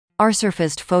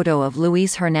Surfaced photo of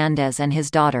Luis Hernandez and his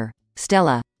daughter,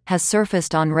 Stella, has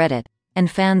surfaced on Reddit,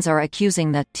 and fans are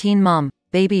accusing the teen mom,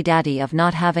 baby daddy of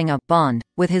not having a bond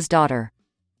with his daughter.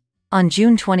 On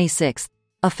June 26,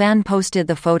 a fan posted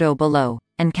the photo below,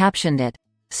 and captioned it,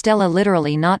 "Stella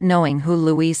literally not knowing who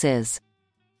Luis is.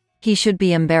 He should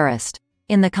be embarrassed."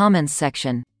 In the comments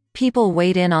section, people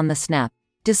weighed in on the snap,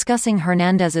 discussing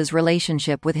Hernandez's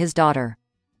relationship with his daughter.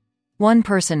 One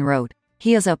person wrote,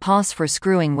 "He is a boss for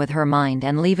screwing with her mind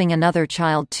and leaving another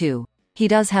child too. He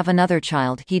does have another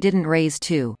child he didn't raise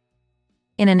too."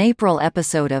 In an April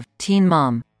episode of Teen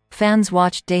Mom, fans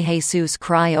watched De Jesus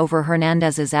cry over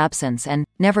Hernandez's absence and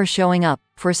never showing up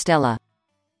for Stella.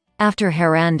 After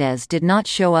Hernandez did not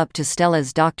show up to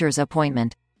Stella's doctor's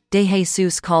appointment, De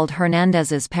Jesus called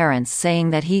Hernandez's parents saying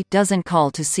that he doesn't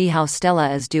call to see how Stella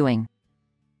is doing.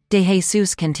 De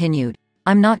Jesus continued,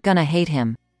 "I'm not gonna hate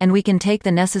him, and we can take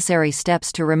the necessary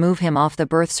steps to remove him off the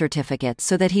birth certificate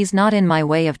so that he's not in my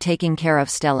way of taking care of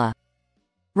Stella.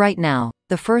 Right now,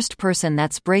 the first person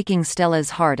that's breaking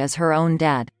Stella's heart is her own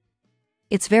dad.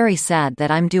 It's very sad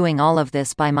that I'm doing all of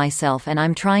this by myself and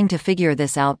I'm trying to figure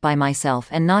this out by myself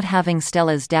and not having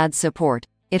Stella's dad's support.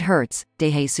 It hurts," De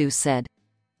Jesus said.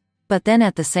 "But then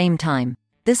at the same time,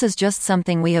 this is just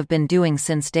something we have been doing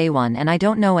since day one and I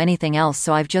don't know anything else,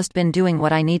 so I've just been doing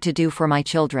what I need to do for my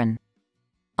children."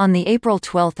 On the April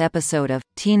 12 episode of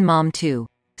Teen Mom 2,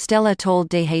 Stella told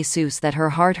De Jesus that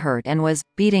her heart hurt and was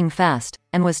beating fast,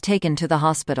 and was taken to the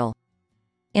hospital.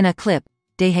 In a clip,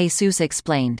 De Jesus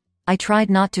explained, "I tried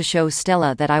not to show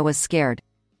Stella that I was scared.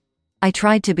 I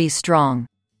tried to be strong.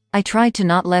 I tried to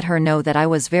not let her know that I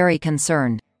was very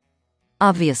concerned.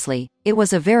 Obviously, it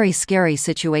was a very scary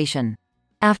situation."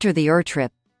 After the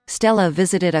trip, Stella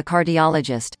visited a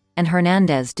cardiologist, and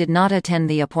Hernandez did not attend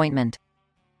the appointment.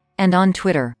 And on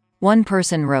Twitter, one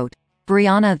person wrote,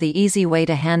 "Brianna, the easy way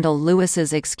to handle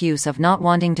Luis's excuse of not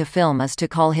wanting to film is to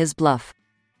call his bluff.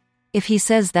 If he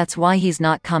says that's why he's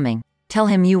not coming, tell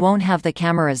him you won't have the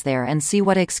cameras there and see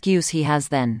what excuse he has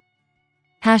then."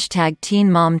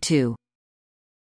 #TeenMom2